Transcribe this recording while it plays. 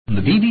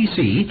the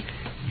BBC,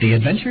 The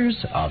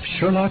Adventures of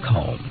Sherlock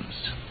Holmes.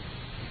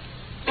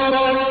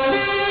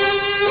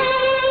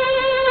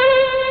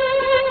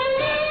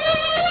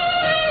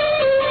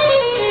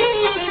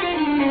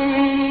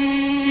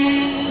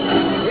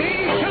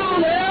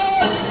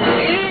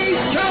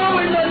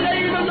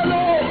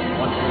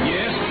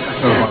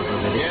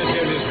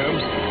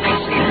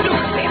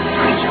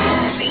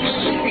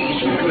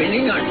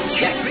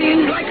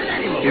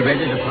 You're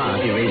ready to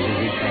part. He raises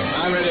his hand.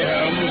 I'm ready,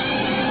 Holmes.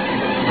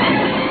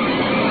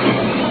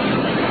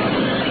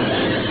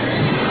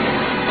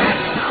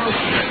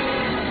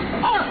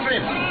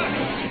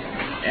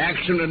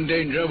 Action and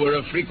danger were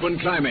a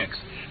frequent climax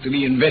to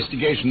the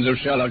investigations of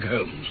Sherlock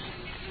Holmes.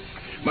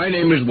 My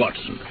name is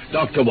Watson,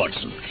 Dr.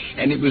 Watson,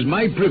 and it was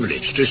my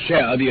privilege to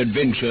share the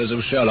adventures of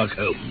Sherlock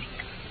Holmes.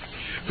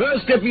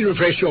 First, let me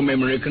refresh your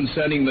memory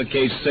concerning the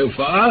case so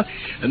far,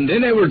 and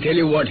then I will tell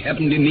you what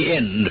happened in the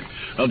end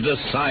of The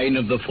Sign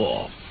of the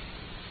Four.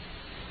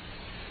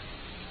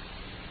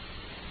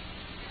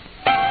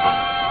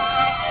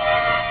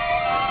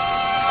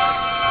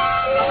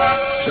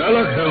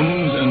 Sherlock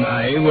Holmes and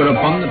I were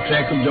upon the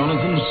track of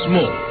Jonathan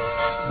Small,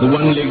 the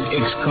one-legged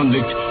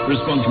ex-convict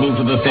responsible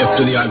for the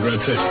theft of the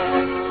Agra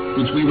treasure,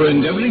 which we were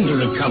endeavoring to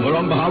recover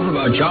on behalf of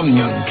our charming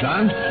young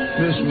client,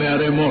 Miss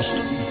Mary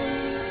Morstan.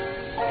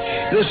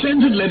 The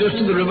scent had led us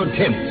to the River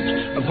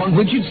Thames, upon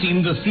which it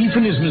seemed the thief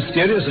and his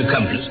mysterious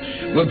accomplice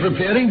were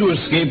preparing to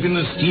escape in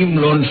the steam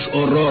launch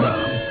Aurora.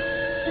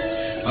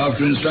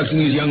 After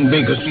instructing his young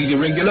Baker Street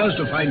irregulars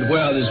to find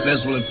where this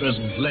vessel at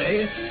present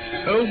lay,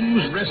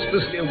 Holmes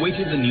restlessly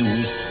awaited the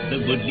news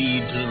that would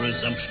lead to the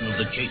resumption of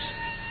the chase.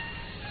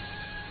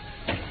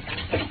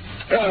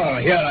 Oh,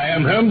 here I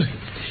am, Holmes.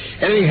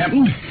 Anything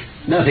happened?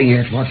 Nothing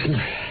yet, Watson.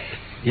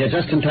 You're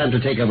just in time to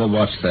take over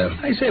watch, though.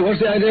 I say,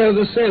 what's the idea of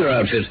the sailor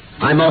outfit?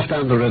 I'm off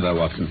down the river,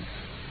 Watson.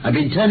 I've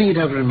been turning it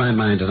over in my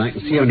mind, and I can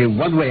see only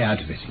one way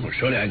out of it. Well,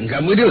 surely I can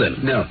come with you, then.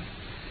 No.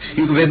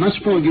 You can be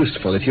much more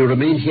useful if you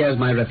remain here as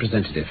my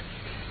representative.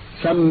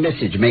 Some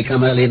message may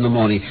come early in the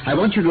morning. I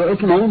want you to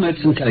open all notes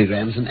and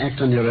telegrams and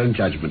act on your own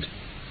judgment.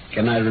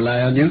 Can I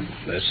rely on you?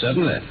 Yes,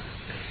 certainly.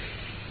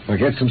 Well,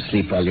 get some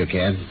sleep while you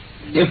can.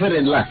 If we're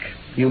in luck,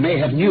 you may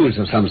have news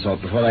of some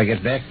sort before I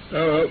get back.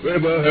 Oh,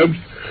 very well, Holmes.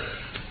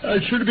 I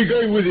should be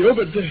going with you,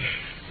 but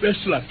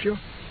best luck to you.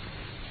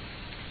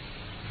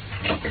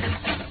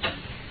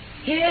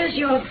 Here's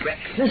your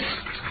breakfast,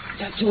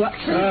 Dr.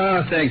 Watson.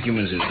 Ah, thank you,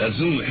 Mrs.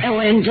 Hudson. Oh,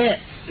 and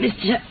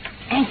Mr.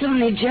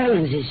 Anthony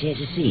Jones is here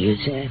to see you,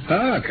 sir.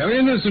 Ah, come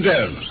in, Mr.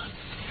 Jones.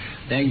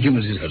 Thank you,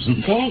 Mrs.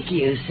 Hudson. Thank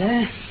you,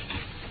 sir.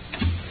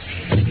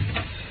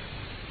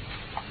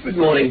 Good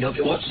morning,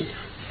 Dr. Watson.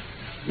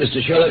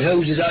 Mr. Sherlock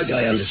Holmes is out,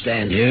 I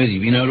understand. Yes,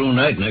 he's been out all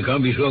night, and I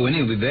can't be sure when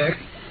he'll be back.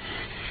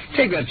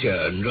 Take that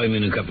chair and join me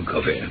in a cup of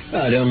coffee.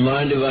 I don't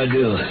mind if I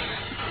do.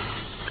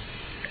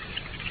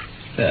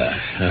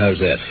 How's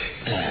that?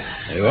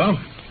 There you are.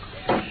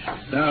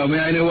 Now, may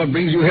I know what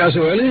brings you here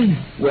so early?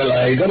 Well,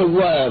 I got a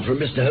wire from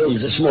Mr.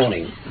 Holmes this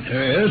morning.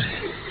 Yes.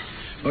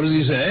 What does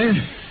he say?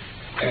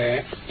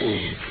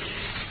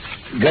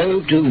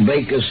 Go to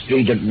Baker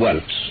Street at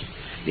once.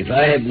 If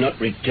I have not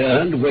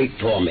returned, wait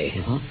for me.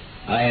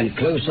 I am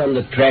close on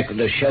the track of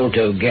the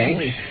Sholto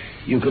gang.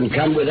 You can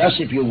come with us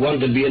if you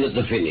want to be in at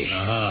the finish.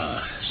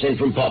 Sent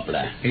from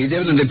Poplar. He's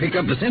evidently picked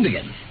up the scent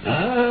again.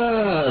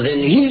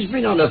 Then he's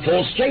been on a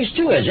false chase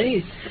too, has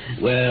he?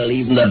 Well,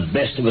 even the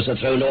best of us are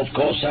thrown off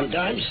course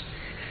sometimes.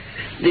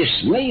 This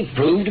may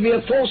prove to be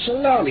a false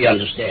alarm, you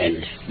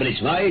understand. But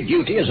it's my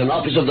duty as an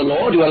officer of the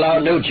law to allow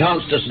no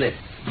chance to slip.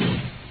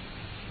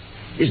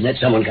 Isn't that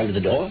someone come to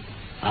the door?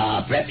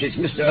 Perhaps it's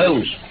Mr.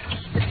 Holmes.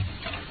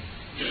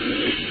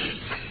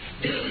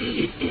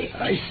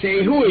 I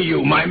say, who are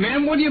you, my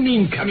man? What do you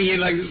mean coming in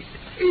like...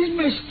 Is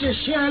Mr.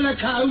 Sherlock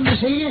Holmes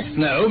here?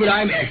 No, but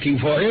I'm acting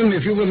for him.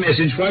 If you've a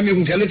message for him, you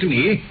can tell it to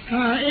me.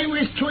 It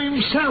was to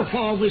himself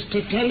I was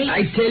to tell it.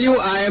 I tell you,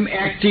 I am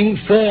acting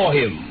for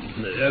him.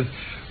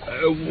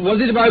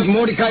 Was it about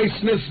Mordecai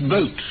Smith's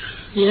boat?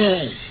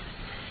 Yes.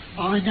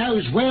 I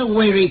knows well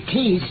where it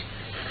is,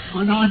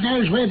 and I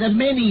knows where the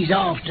men he's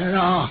after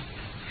are.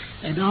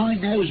 And I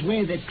knows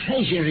where the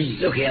treasure is.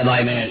 Look here,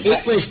 my man.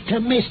 It was to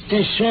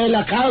Mr.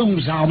 Sherlock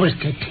Holmes I was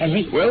to tell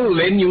it. Well,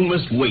 then you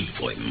must wait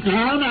for him.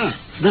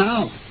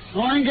 No.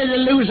 I ain't going to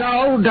lose a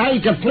whole day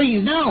to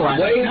please no one.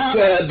 Wait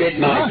a bit,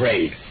 my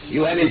friend.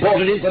 You have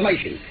important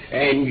information,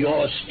 and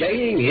you're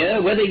staying here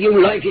whether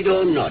you like it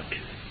or not.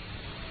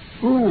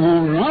 Oh,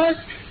 all right.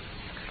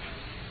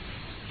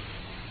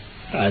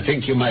 I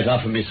think you might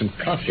offer me some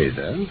coffee,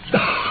 though.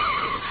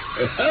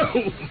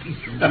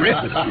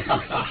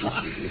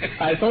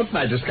 I thought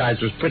my disguise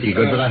was pretty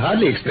good, but I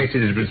hardly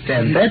expected it would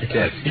stand that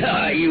test.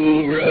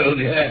 You rogue.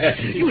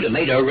 You would have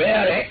made a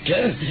rare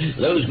actor.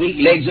 Those weak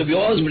legs of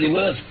yours would be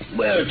worth,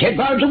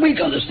 £10 a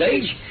week on the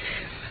stage.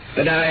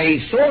 But I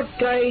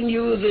thought I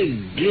knew the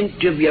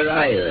glint of your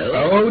eye, though.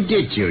 Oh,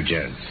 did you,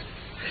 Jones?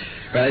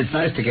 Well, it's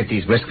nice to get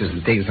these whiskers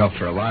and things off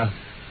for a while.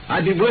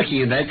 I've been working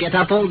in that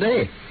get-up all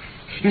day.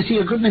 You see,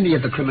 a good many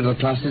of the criminal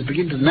classes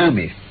begin to know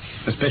me.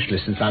 especially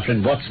since our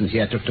friend Watson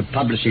here took to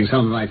publishing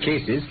some of my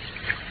cases.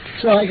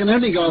 So I can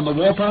only go on the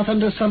warpath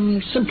under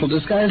some simple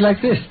disguise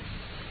like this.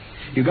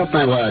 You got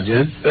my word,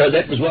 Joe?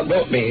 That was what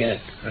brought me here.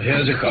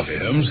 Here's a coffee,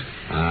 Holmes.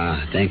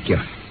 Ah, thank you.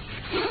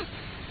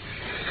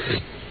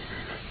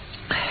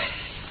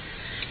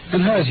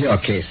 And how's your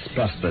case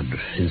prospered,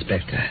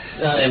 Inspector?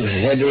 I've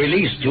had to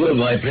release 2 of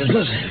my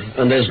prisoners,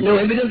 and there's no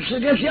evidence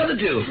against the other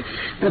 2.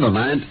 Never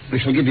mind. We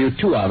shall give you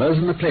 2 hours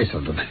in the place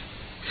of them.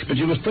 But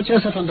you must put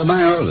yourself under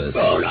my orders.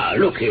 Oh, now,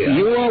 look here.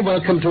 You are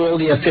welcome to all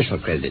the official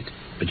credit,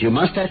 but you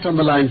must act on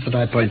the lines that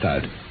I point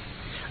out.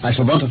 I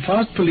shall want a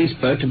fast police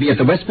boat to be at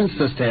the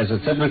Westminster Stairs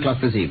at 7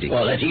 o'clock this evening.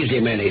 Well, that's easily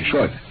managed.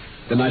 Good.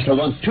 Then I shall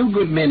want 2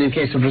 good men in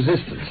case of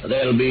resistance.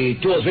 There'll be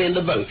 2 or 3 in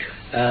the boat.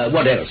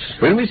 What else?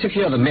 When we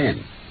secure the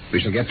men, we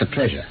shall get the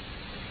treasure.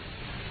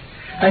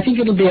 I think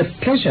it'll be a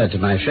pleasure to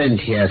my friend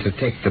here to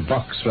take the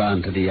box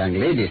round to the young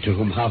lady to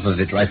whom half of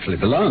it rightfully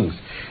belongs.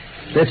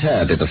 Let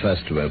her be the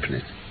first to open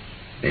it.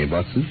 Eh,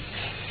 Watson?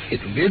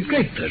 It will be a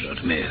great pleasure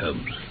to me,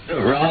 Holmes.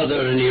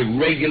 Rather an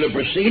irregular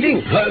proceeding.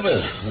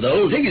 However, the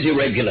whole thing is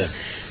irregular.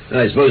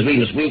 I suppose we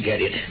must wink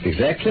at it.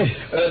 Exactly.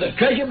 The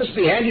treasure must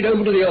be handed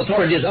over to the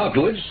authorities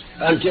afterwards,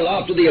 until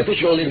after the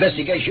official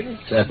investigation.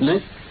 Certainly.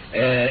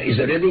 Is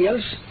there anything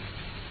else?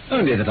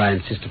 Only that I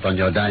insist upon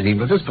your dining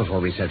with us before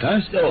we set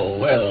out. Oh,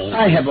 well...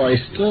 I have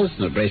oysters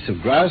and a brace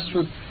of grouse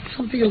with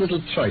something a little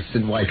choice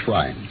in white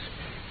wines.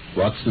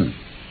 Watson,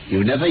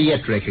 you never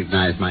yet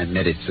recognized my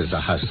merits as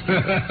a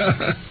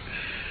housekeeper.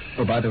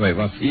 Oh, by the way,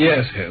 Watson.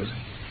 Yes, Holmes.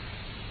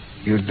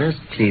 You'd best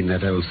clean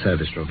that old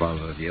service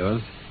revolver of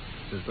yours.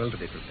 It's as well to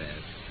be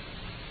prepared.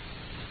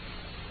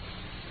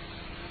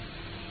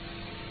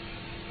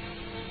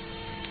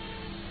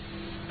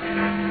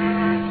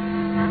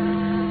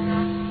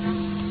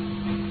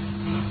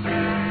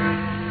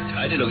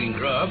 Tidy-looking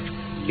craft.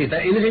 Is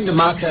there anything to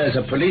mark her as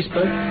a police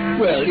boat?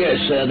 Well, yes,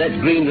 that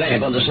green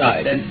lamp on the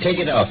side. Then take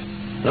it off.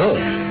 Oh.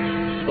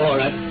 All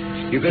right.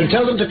 You can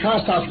tell them to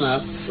cast off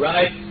now.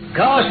 Right.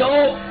 Cast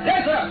off.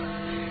 Yes,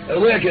 sir.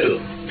 Where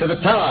to? To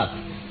the tower.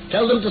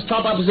 Tell them to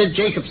stop opposite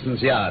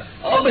Jacobson's yard.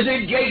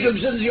 Opposite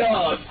Jacobson's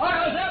yard. All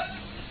right, sir.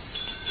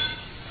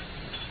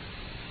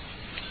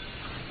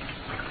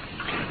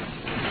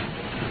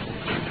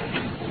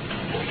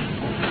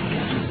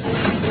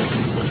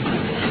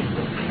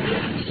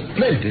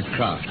 Splendid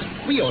craft.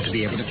 We ought to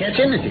be able to catch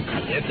anything.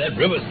 Get that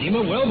river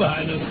steamer well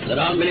behind us. There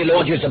aren't many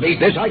launches to beat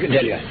this, I can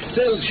tell you.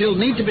 Still, she'll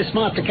need to be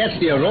smart to catch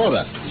the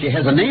Aurora. She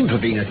has a name for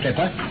being a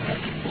clipper.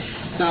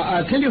 Now,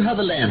 I'll tell you how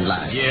the land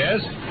lies.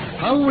 Yes?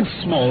 Howard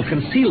Small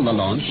concealed the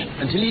launch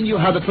until he knew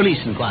how the police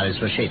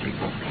inquiries were shaping.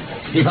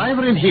 If I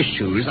were in his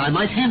shoes, I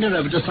might hand her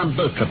over to some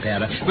boat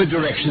repairer with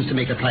directions to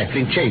make a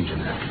trifling change in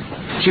her.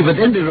 She would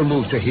then be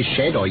removed to his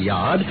shed or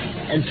yard,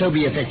 and so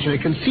be effectually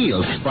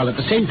concealed, while at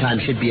the same time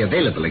she'd be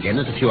available again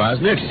at a few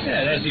hours' notice.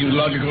 Yeah, that seems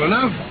logical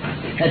enough.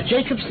 At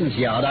Jacobson's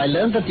yard, I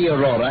learned that the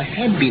Aurora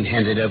had been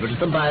handed over to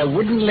them by a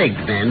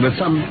wooden-legged man with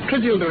some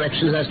trivial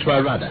directions as to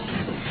her rudder.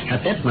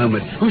 At that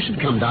moment, who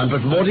should come down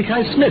but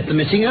Mordecai Smith, the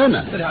missing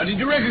owner? But how did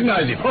you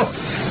recognize him? Oh,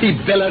 he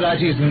bellowed out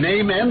his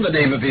name and the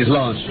name of his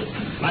launch.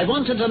 I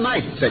want her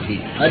tonight, said he,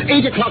 at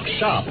 8 o'clock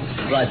sharp,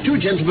 for I have 2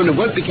 gentlemen who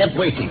won't be kept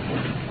waiting.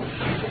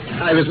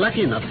 I was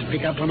lucky enough to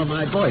pick up one of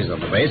my boys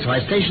on the way, so I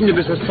stationed him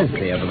as a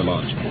sentry over the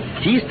launch.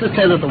 He's to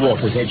stand at the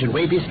water's edge and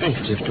wave his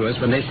handkerchief to us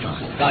when they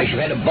start. I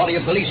should have had a body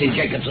of police in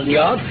Jacobson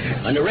Yard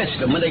and arrest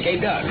them when they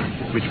came down.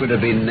 Which would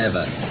have been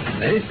never.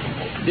 Eh?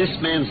 This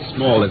man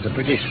Small is a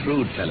pretty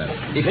shrewd fellow.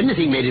 If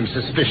anything made him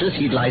suspicious,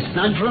 he'd lie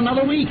snug for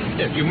another week.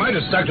 If you might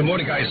have stuck to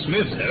Mordecai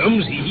Smith,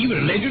 Holmes, he would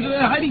have led you to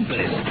their hiding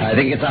place. I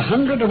think it's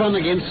 100 to 1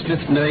 against Smith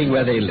knowing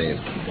where they live.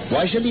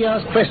 Why should he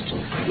ask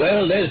questions?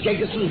 Well, there's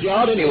Jacobson's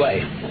Yard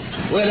anyway.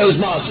 Where those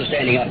masts are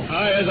standing up.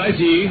 Ah, yes, I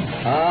see.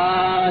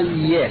 Ah,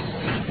 yes.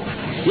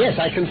 Yes,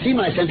 I can see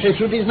my sentry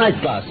through these night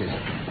glasses.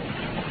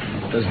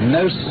 There's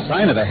no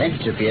sign of a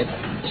handkerchief yet.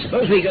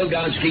 Suppose we go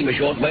downstream a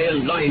short way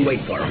and lie in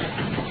wait for them.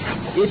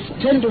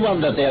 It's 10 to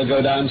 1 that they'll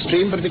go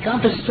downstream, but we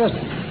can't be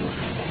certain.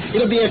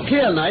 It'll be a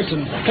clear night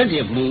and plenty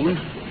of moon.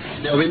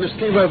 Now, we must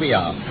stay where we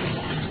are.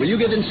 Will you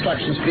give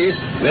instructions, please?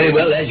 Very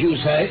well, as you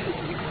say.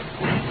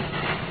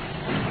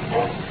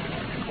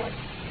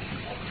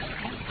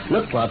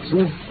 Look,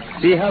 Watson.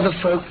 See how the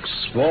folks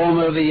swarm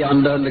over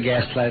yonder in the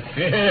gaslight?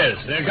 Yes,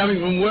 they're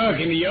coming from work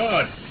in the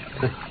yard.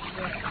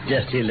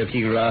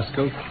 Dirty-looking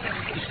rascal.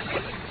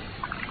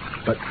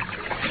 But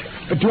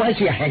do I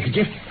see a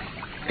handkerchief?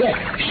 There,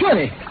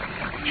 surely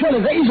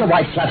there is a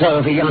white flutter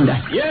over yonder.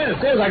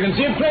 Yes, I can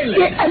see it plainly.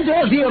 Yeah, and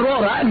there's the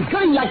Aurora, and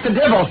going like the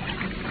devil.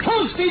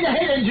 Full speed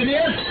ahead,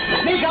 engineers.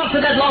 Make out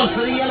to that launch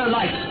for the yellow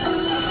light.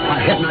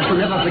 By heaven, I shall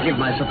never forgive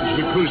myself if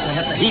she proves to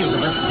have the heels of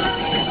us.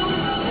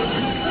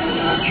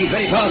 She's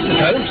very fast, Miss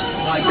Holmes.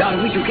 I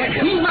doubt we shall catch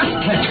her. We must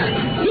catch her.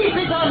 Keep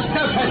it on,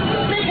 Stoker.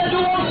 Make her do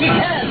all she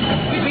can.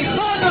 If we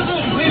burn the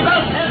boat, we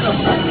must have them.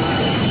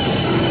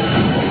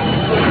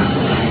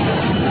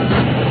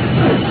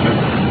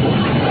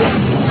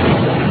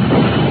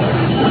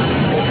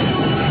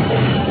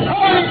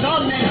 Hold it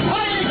on, men.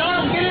 Hold it on.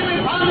 Get every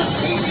pound of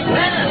speed you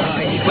can.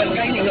 Well,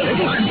 gaining a little.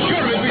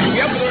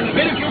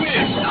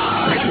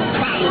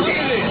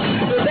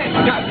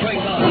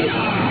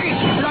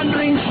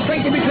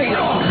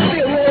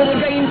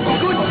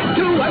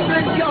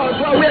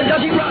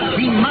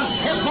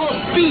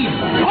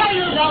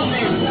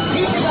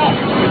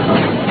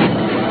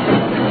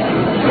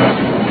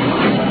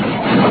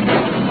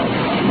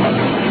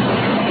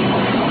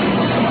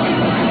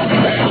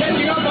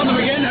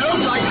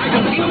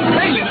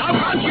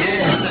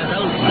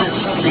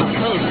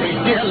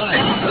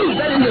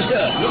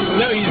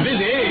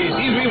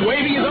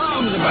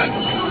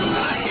 gentleman.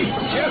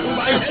 Jove,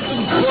 I've had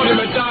them caught him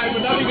a time,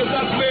 but nothing has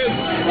touched me.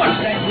 What's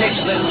that next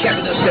to the chap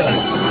in the stern?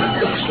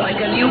 Looks like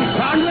a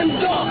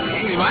Newfoundland dog.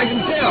 I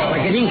can tell.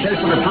 We're getting close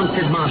to the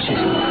Plumstead marshes.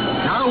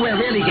 Now we're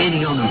really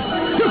gaining on them.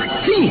 Look,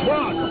 see!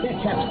 What? That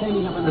chap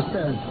standing up in the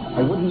stern.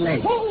 A wooden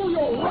leg. Oh,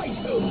 you're right,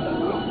 Holmes.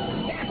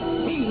 That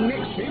thing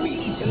next to him,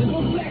 he's a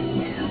little black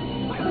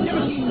man. I've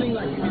never seen anything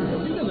like him.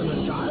 He's bigger than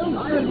a child.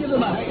 I'll give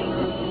him a hail.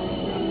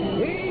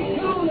 He's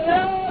two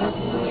there.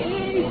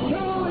 He's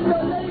two in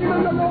the name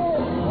of the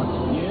Lord.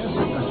 Yes,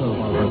 that's all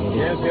right.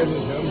 Yes,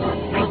 Miss Holmes.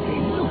 Look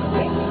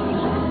at that.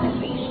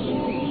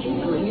 He's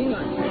grinning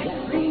like that.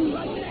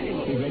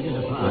 He's ready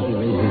to part. He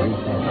raises his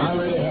head. I'm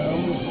ready,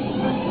 Holmes.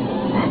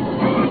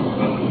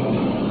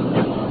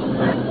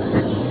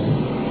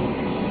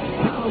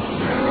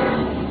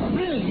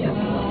 Brilliant.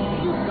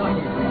 You've got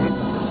him.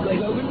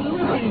 Straight over to the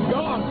river. He's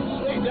gone.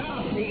 Straight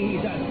down. He's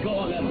a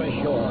goner for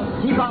sure.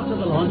 Keep after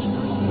the launch.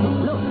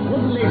 Look,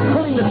 wooden leg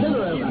pulling the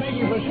tiller over. He's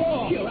making for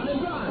shore. He'll run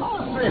and run.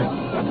 After him.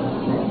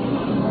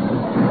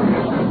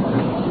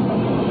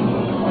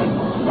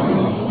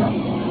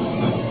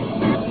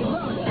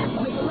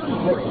 Make a run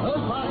for it.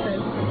 Hold fast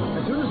then.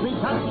 As soon as we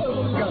pass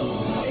over, we go.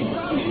 They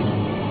found him.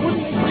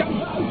 Wouldn't they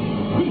jump out?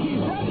 He's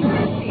running.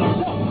 He's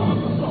stopped.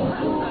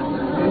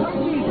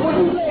 What's his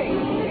wooden leg?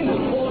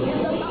 It's caught in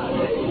the mud.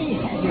 He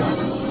had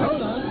him.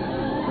 Hold on.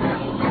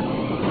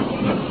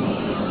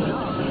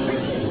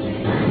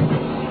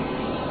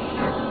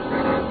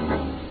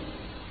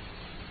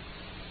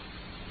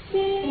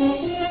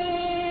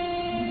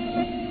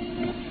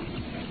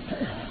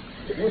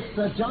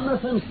 Mr.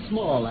 Jonathan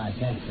Small, I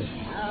fancy.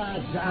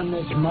 Damn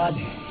this mud.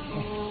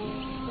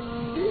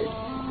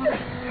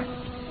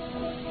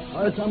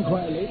 All right, come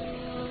quietly.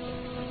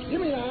 Give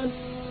me a hand.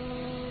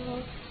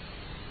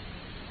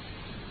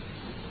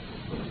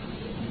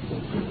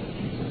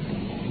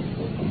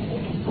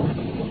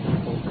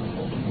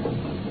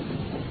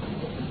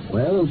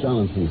 Well,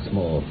 Jonathan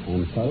Small,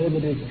 I'm sorry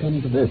that it's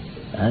come to this.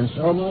 And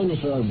so am I,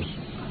 Mr. Holmes.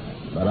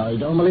 But I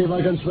don't believe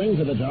I can swing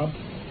for the job.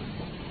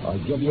 I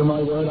give you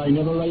my word, I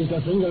never raised a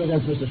finger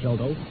against Mr.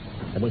 Sholto.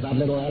 It was that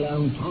little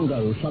Alan Tonga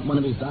who shot one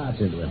of his darts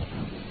into him.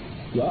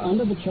 You're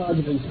under the charge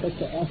of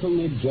Inspector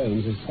Ethelney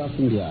Jones of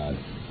Scotland Yard.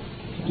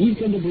 He's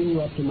going to bring you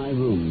up to my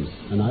rooms,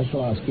 and I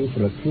shall ask you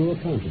for a true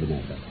account of the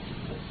matter.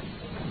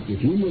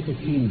 If you make a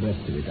clean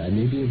breast of it, I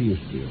may be of use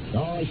to you.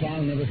 No, I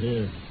shall never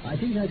fear. I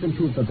think I can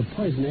prove that the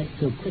poison acted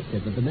so quickly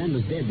that the man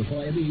was dead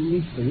before ever you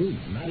reached the room.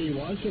 That he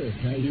was, sir.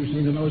 You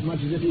seem to know as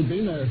much as if he'd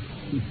been there.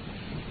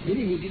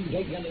 Pity we didn't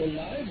take that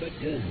alive, but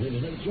there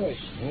was no choice.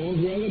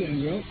 All's well that ends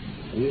well.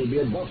 We'll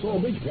be at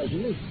Vauxhall Bridge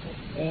presently.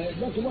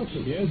 Dr.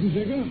 Watson. Yes,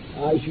 Inspector?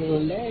 I shall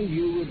land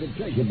you with the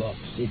treasure box.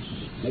 It's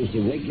most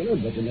irregular,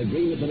 but an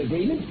agreement's an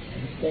agreement.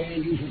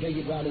 And you shall take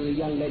it round to the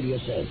young lady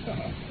yourself.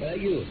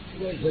 You,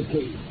 where's the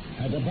key?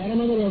 At the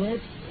bottom of the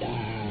river.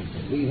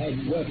 We've had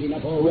work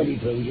enough already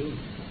through you.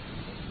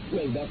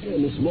 Well, Doctor,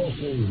 Miss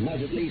Mawson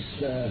might at least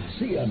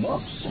see her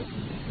box.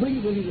 Bring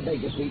it with you to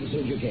Baker Street as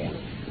soon as you can.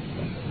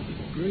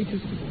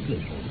 Greatest of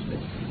pleasure,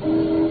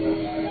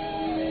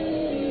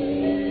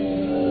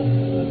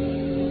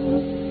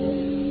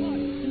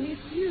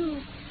 It's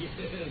you. Yes,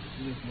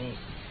 Miss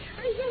Mawson. I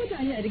thought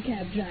I heard a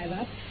cab drive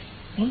up.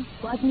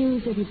 What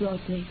news have you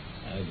brought me?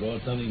 I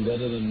brought something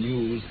better than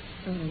news.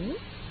 Oh?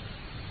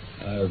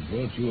 I've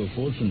brought you a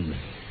fortune.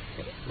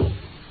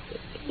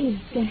 Is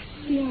that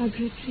the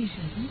Agra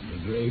treasure? The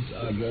great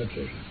Agra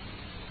treasure.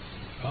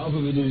 Half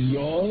of it is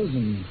yours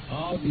and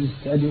half is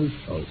Thaddeus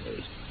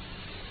Sholto's.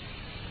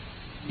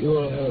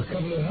 You'll have a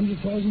couple of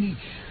 100,000 each.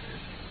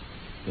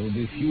 There'll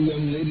be few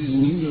young ladies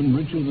in England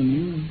richer than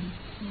you.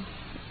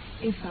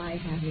 If I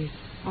have it,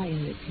 I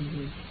owe it to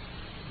you.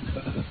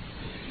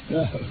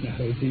 No,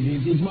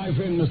 it's my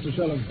friend Mr.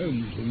 Sherlock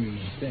Holmes whom you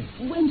thank.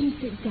 When you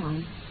sit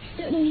down,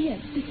 no, here,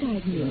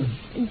 beside me,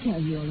 and tell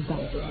me all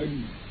about it.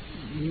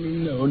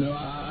 No,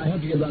 I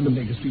have to get round to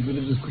Baker Street with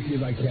it as quickly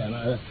as I can.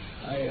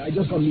 I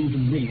just got leave to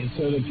bring it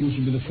so that you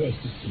should be the first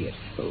to see it.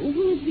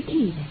 Where's the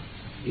key, then?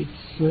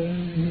 It's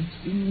been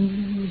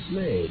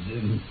mislaid.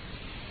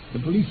 The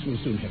police will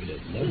soon have it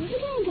opened.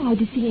 Don't I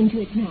to see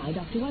into it now,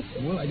 Dr.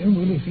 Watson? Well, I don't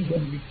really think that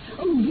would be...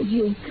 Oh, but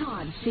you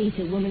can't treat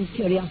a woman's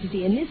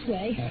curiosity in this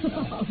way.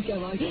 Oh,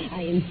 come on,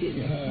 I insist.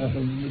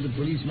 The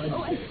police might...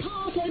 Oh, as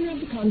part owner of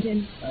the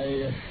contents.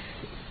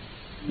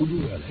 Would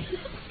you really?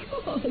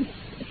 Of course.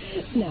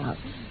 Now,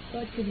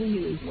 what should we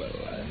use? Well,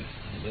 I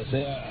dare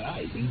say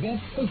I think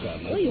that's poker.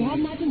 Oh, you have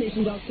my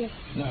permission, Doctor.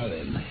 Now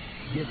then,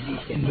 get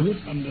the end of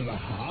it under the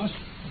heart.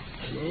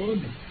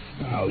 Good.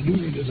 Now,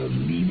 use it as a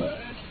lever.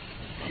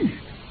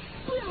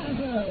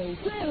 Bravo!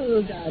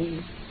 Well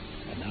done.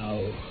 And now,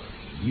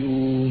 you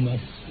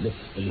must lift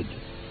the lid.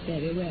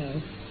 Very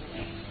well.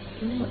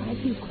 No, I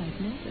feel quite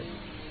nervous.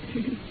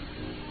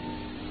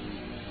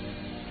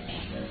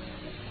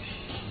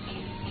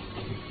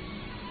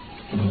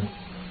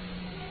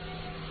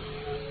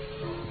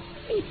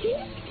 It's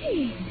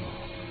empty.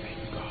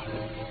 Thank God.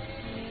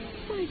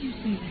 Why do you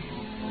say that?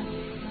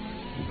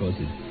 Because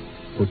it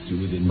puts you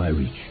within my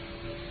reach.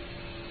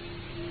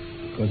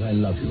 Because I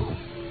love you,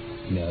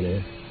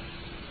 Mary.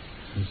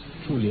 As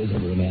truly as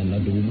ever a man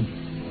loved a woman.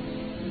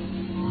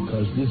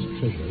 Because this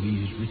treasure,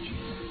 these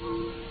riches,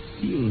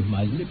 sealed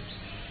my lips.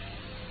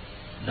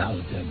 Now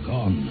that they're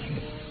gone,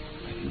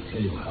 I can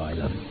tell you how I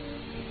love you.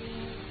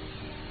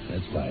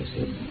 That's why I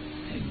said,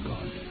 thank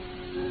God.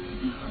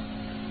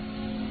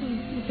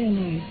 Then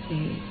I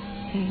say,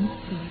 thank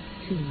God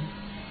too,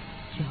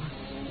 John.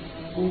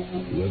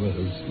 Whoever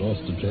has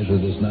lost the treasure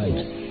this night,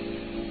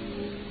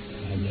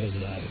 I know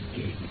that I have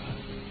gained one.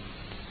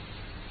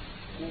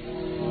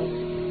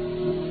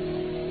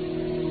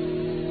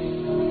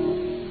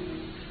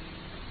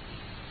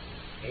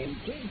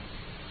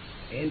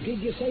 Empty,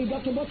 did you say,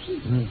 Dr.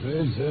 Buxton?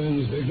 Yes,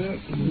 Inspector.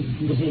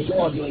 This is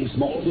your doing,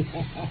 Small.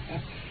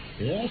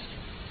 Yes.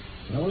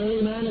 No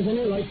living man is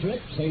any right to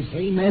it, save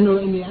 3 men who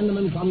are in the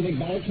Andaman convict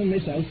barracks and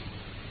myself.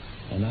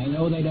 And I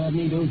know they'd have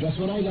me do just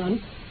what I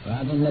done,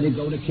 rather than let it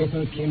go to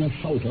Kipper, King, or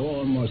Sholto,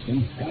 or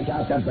Morstan. Can't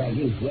ask that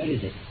bragging. Where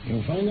is it?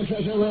 You'll find the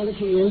treasure where the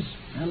key is,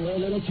 and where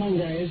little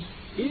Tonga is.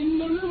 In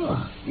the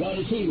river. You're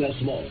a team,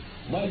 Small.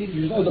 Why didn't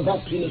you throw the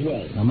box in as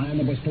well? The man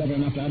that was clever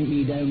enough to hunt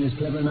me down is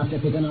clever enough to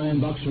pick an iron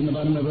box from the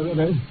bottom of a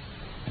river.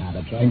 Now,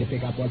 they're trying to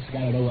pick up what's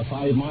scattered over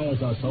 5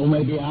 miles or so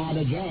may be a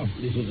harder job.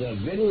 This is a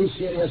very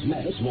serious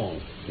matter,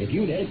 Small. If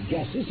you'd had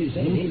justice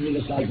instead of handling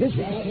us like this...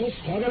 Justice?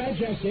 Talk about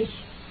justice.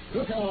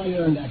 Look how I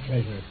earned that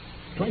treasure.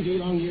 20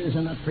 long years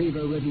in that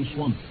fever-ridden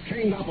swamp,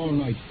 chained up all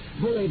night,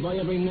 bullied by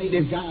every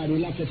native guard who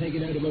left to take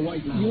it out of a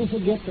white man. You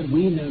forget that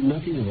we know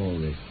nothing of all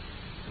this.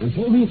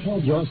 Until we've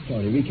heard your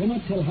story, we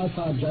cannot tell how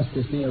far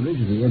justice may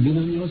originally have been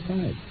on your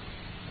side.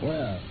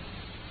 Well,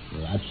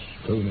 that's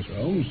true, Mr.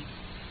 Holmes.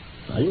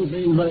 Now, you've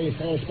been very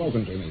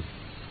fair-spoken to me.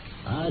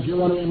 If you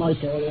want to hear my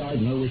story, I've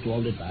no wish to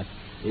hold it back.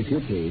 If you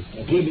please.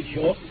 Keep it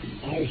short.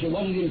 I shall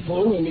want it in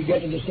full when we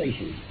get to the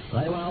station.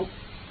 Very well.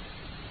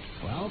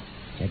 Well,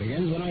 it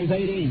begins when I was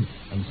 18,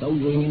 and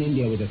soldiering in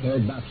India with the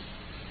 3rd Bucks.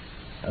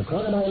 A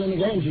crocodile in the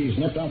Ganges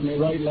nipped off my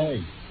right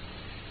leg.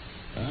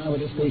 With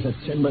this piece of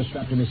timber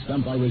strapped to my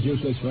stump, I was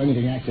useless for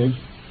anything active.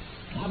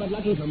 But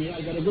lucky for me,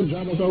 I got a good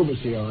job as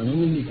overseer on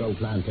an indigo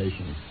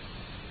plantation.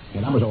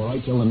 And that was all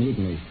right till the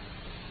mutiny.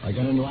 I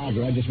got into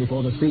Agra just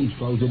before the siege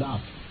closed it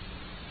off.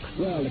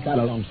 Well, to cut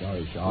a long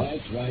story short...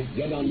 That's right.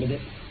 Get on with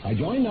it. I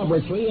joined up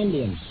with 3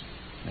 Indians.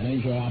 The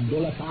names were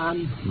Abdullah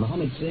Khan,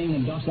 Muhammad Singh,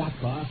 and Dos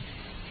Akbar,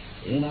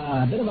 in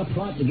a bit of a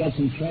plot to get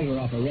some treasure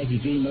off a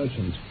refugee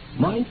merchant.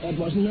 Mind, it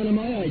wasn't none of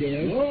my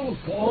idea. No, of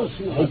course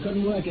not. They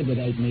couldn't work it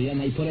without me, and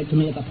they put it to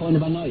me at the point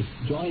of a knife.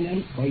 Join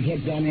them, or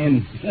get them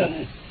in.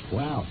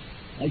 Well,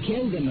 I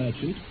killed the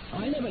merchant.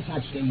 I never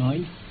touched him,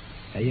 mind.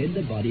 I hid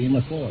the body in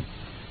the fort.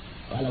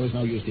 Well, there was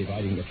no use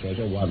dividing the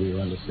treasure while we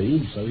were under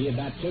siege, so he had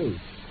that too.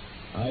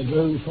 I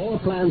drew 4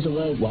 plans of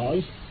where it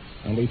was,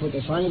 and we put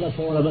the sign of the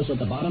 4 of us at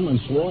the bottom and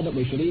swore that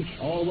we should each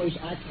always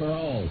act for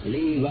all.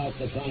 Leave out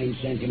the fine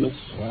sentiments.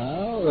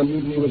 Well, the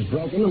mutiny was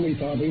broken, and we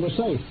thought we were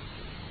safe.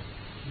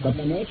 But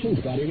the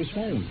merchant's body was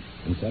found,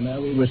 and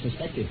somehow we were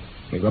suspected.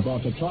 We were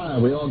brought to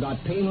trial. We all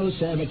got penal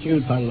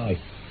servitude for life.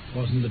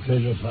 Wasn't the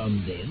treasure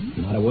found then?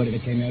 Not a word of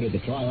it came out at the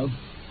trial.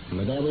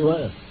 But there we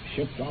were,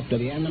 shipped off to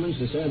the Andamans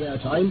to serve our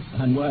time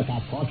and work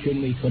a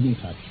fortune we couldn't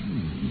touch.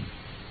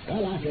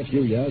 Well, after a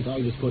few years, I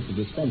was put to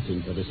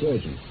dispensing for the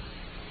surgeon.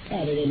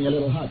 They gave me a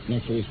little hut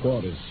next to his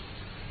quarters.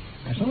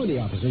 Now, some of the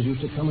officers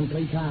used to come and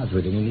play cards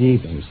with him in the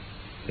evenings.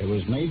 There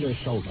was Major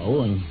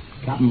Sholto and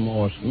Captain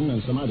Morstan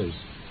and some others.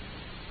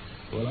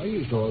 Well, I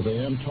used to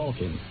overhear them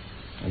talking,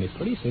 and it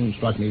pretty soon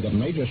struck me that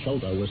Major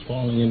Sholto was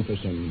falling in for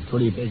some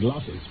pretty big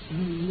losses.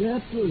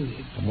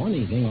 And one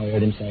evening I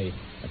heard him say,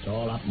 "It's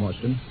all up,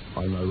 Morstan.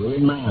 I'm a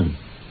ruined man."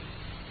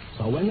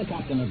 So when the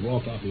captain had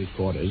walked off to his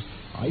quarters,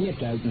 I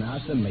nipped out and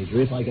asked the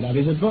Major if I could have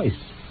his advice.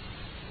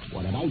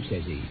 "What about?"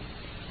 says he.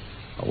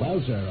 "Oh,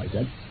 well, sir," I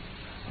said,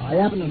 "I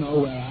happen to know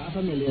where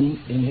 $500,000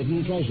 in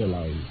hidden treasure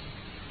lies.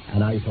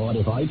 And I thought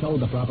if I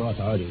told the proper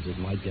authorities, it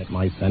might get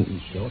my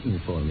sentence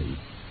shortened for me."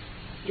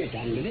 Get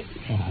on with it.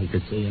 I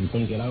could see him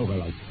think it over,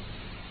 like.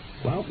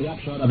 Well, the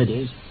upshot of it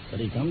is that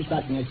he comes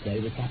back next day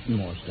with Captain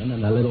Morstan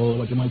and a little,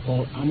 what you might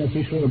call,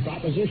 unofficial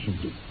proposition.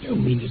 You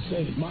mean to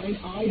say that Mind,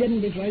 I didn't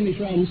betray my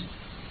friends.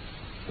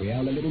 We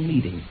held a little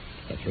meeting,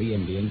 the 3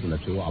 Indians and the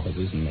 2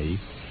 officers and me,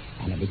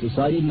 and it was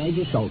decided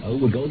Major Sholto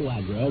would go to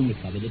Agra and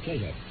recover the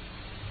treasure.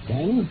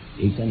 Then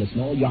he'd send a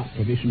small yacht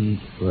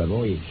provisioned for a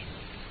voyage.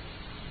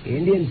 The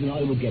Indians and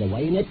I would get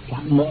away in it,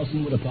 Captain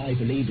Morstan would apply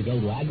for leave to go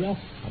to Agra,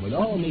 and we'd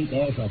all meet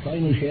there for a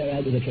final share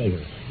out of the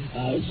treasure.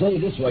 Say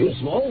this way,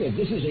 Small, if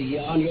this is a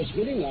yarn you're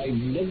spinning, I've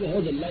never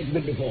heard the like of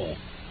it before.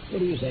 What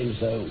do you say,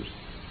 Mr. Holmes?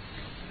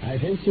 I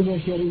fancy we're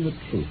hearing the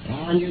truth.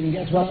 And you can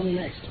guess what happened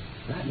next.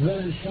 That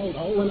villain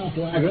Sholto went off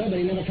to Agra, but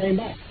he never came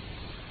back.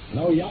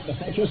 No yacht to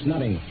fetch us,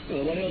 nothing.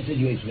 Well, what else did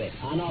you expect?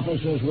 An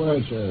officer's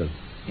word, sir.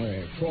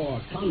 Where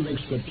 4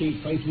 convicts could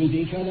keep faith with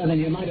each other, then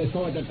you might have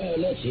thought that...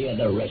 let's hear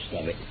the rest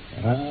of it.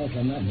 Well,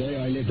 from that day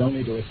I lived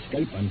only to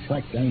escape and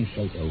track down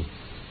Sholto.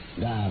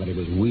 But it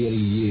was weary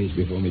years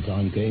before my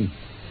time came.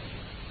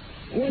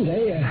 One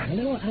day, a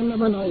little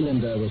Andaman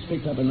Islander was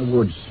picked up in the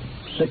woods,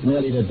 sick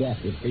nearly to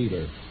death with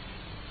fever.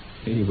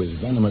 He was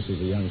venomous as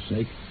a young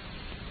snake.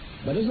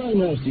 But as I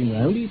nursed him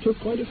round, he took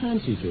quite a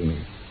fancy to me.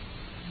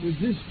 Was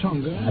this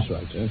Tonga? That's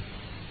right, sir.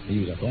 He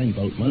was a fine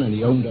boatman, and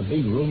he owned a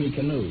big, roomy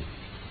canoe.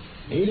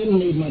 He didn't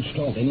need much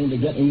talking to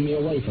get me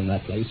away from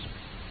that place.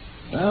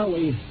 Well,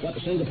 we got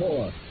to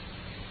Singapore.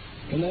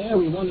 From there,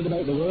 we wandered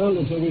about the world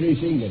until we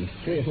reached England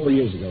 3 or 4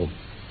 years ago.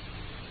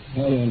 I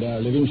earned our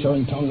living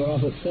showing Tonga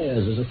off at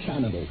fairs as a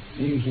cannibal.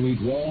 He used to eat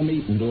raw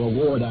meat and do a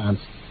war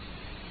dance.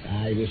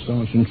 I was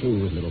staunch and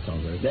true with little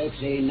Tonga. Don't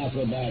say enough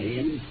about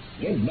him.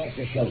 Get back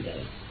to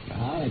shelter.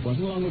 It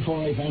wasn't long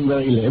before I found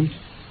where he lived.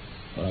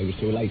 But I was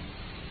too late.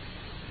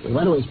 We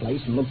went to his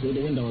place and looked through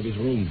the window of his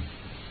room.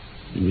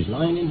 He was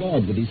lying in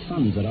bed with his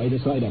sons at either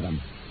side of him.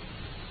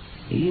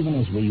 Even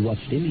as we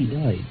watched him, he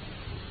died.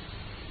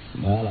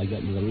 Well, I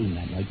got into the room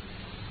that night.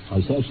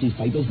 I searched his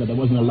papers, but there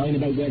wasn't a line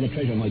about where the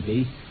treasure might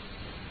be.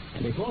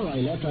 And before I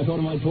left, I thought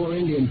of my poor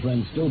Indian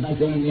friends still back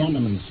there in the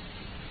Andamans.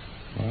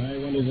 I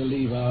wanted to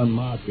leave our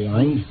mark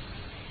behind,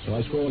 so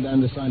I scrawled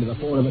down the sign of the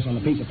 4 of us on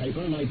a piece of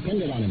paper, and I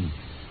pinned it on him.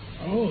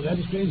 Oh, that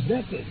explains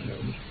that then,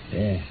 Holmes.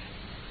 Yeah.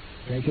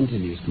 Pray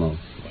continue, Small.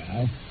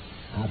 Well,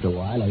 after a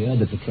while, I heard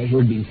that the treasure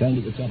had been found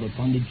at the top of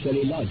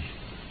Pondicherry Lodge.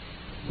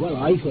 Well,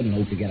 I couldn't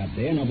hope to get up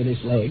there, not with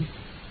this leg,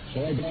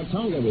 so I brought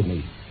Tonga with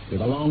me,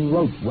 with a long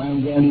rope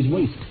wound round his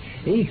waist.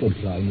 He could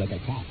climb like a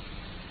cat.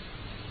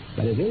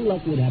 But as ill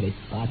luck would have it,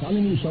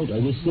 Bartholomew Soto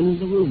was still in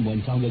the room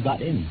when Tonga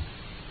got in.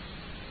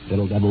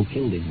 Little devil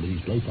killed him with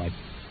his blowpipe.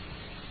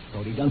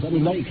 Thought he'd done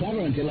something very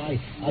clever until I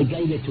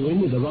gave it to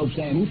him with the rope's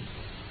end.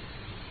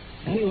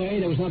 Anyway,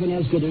 there was nothing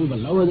else to do but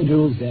lower the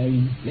jewels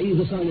down, leave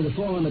the sign of the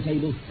 4 on the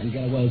table, and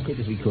get away as quick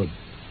as we could.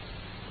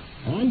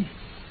 And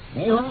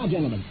there you are,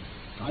 gentlemen.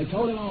 I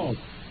told it all.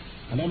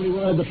 And every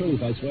word the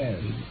truth, I swear.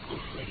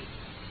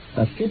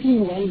 A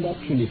fitting wind-up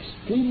to an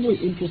extremely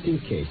interesting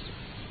case.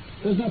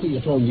 There's nothing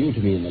at all new to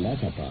me in the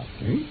latter part,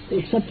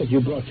 except that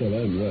you brought your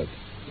own rope.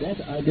 That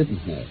I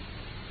didn't know.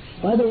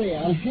 By the way,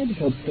 I had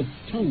hoped that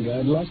Tonga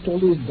had lost all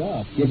his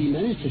dart, yet he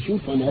managed to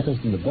shoot one at us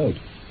in the boat.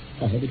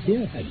 I have it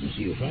here. I didn't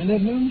see you find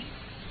that, Holmes.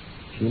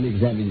 You'll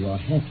examine your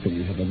hat when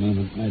you have a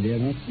moment, my dear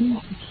Watson.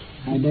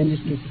 I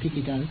managed to pick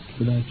it out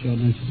without your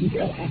noticing.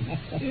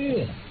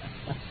 Yeah.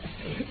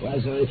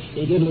 Well, sir,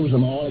 he did lose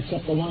them all,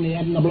 except the one he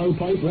had in the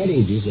blowpipe ready,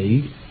 you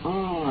see.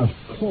 Ah,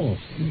 of course.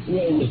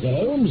 Well, Mr.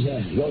 Holmes,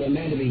 you're a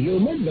man to be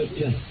humoured, but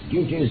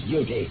duty is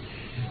duty.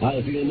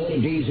 I'll feel more at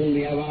ease when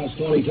we have our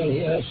storyteller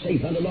here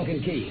safe under lock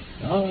and key.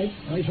 All right,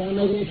 I shan't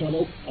make any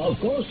trouble. Of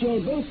course,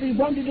 you'll both be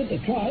wanted at the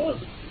trial.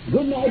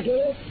 Good night,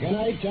 sir. Good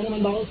night,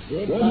 gentlemen both.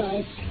 Good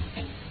night.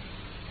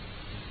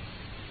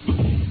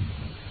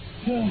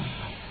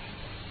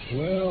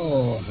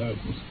 Well,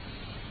 Holmes.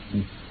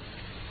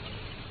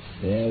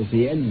 There's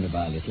the end of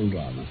our little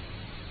drama.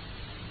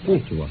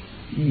 Thank you,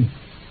 Watson.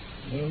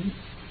 Well,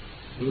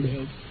 good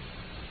health.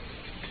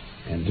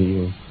 And to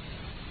you.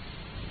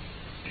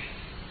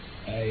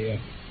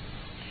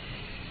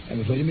 I'm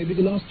afraid it may be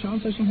the last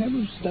chance I shall have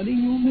of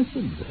studying your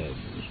methods,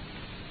 Holmes.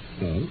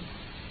 Oh?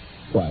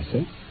 Why,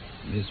 sir?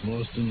 Miss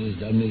Morstan has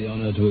done me the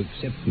honour to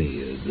accept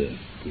me as a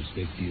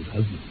prospective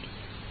husband.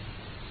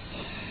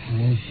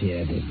 I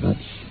feared as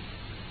much.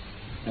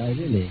 I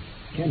really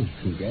cannot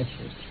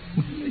congratulate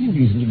you. Any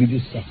reason to be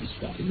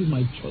dissatisfied with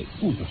my choice?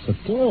 Oh, not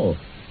at all.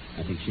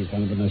 I think she's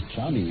one of the most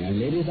charming young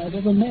ladies I've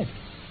ever met.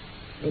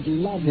 But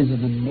love is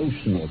an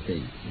emotional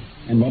thing.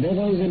 And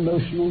whatever is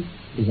emotional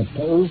is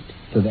opposed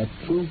to that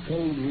true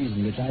cold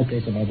reason which I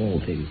place above all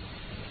things.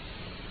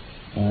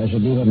 I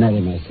should never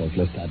marry myself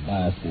lest I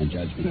bias my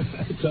judgment.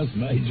 I trust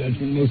my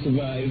judgment may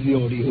survive the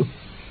ordeal.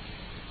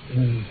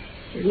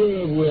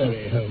 You're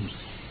weary, Holmes.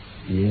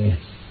 Yes.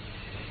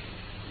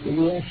 The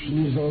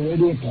reaction is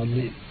already upon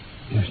me.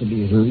 I shall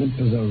be as limp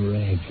as a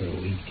rag for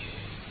a week.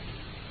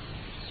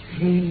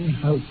 Strange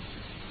how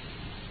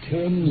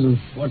terms of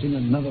what in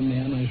another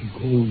man I should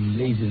call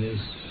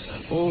laziness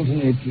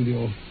alternate with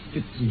your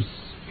fits of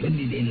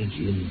splendid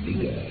energy and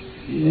vigor.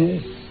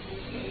 Yes.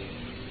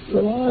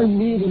 Remind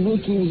me the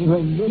makings of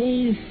a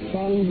very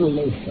fine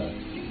loafer.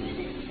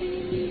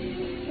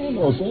 And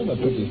also of a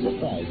pretty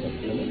surprise,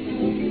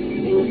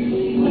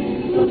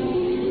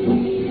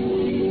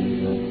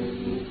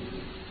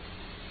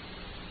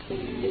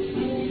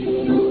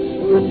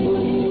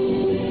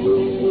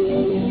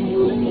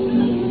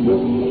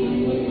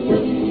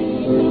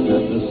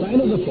 The Sign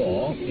of the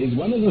Four is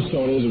one of the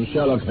stories of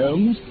Sherlock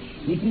Holmes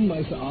written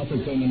by Sir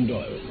Arthur Conan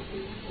Doyle.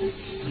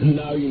 And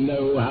now you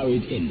know how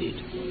it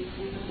ended.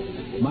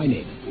 My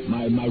name,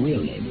 my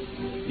real name,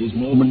 is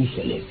Mormon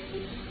Shelley.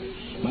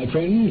 My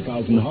friend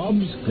Carlton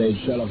Hobbs played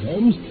Sherlock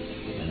Holmes,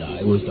 and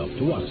I was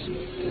Dr. Watson.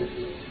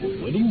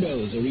 Wedding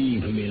bells are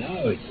ringing for me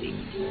now, it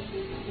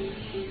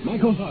seems.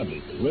 Michael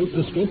Hardwick wrote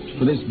the script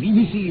for this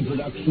BBC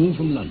production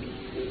from London.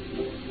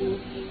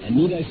 And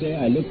need I say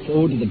I look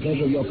forward to the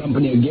pleasure of your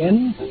company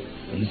again,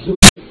 and soon,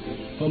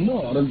 for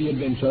more of the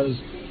adventures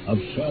of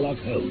Sherlock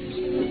Holmes.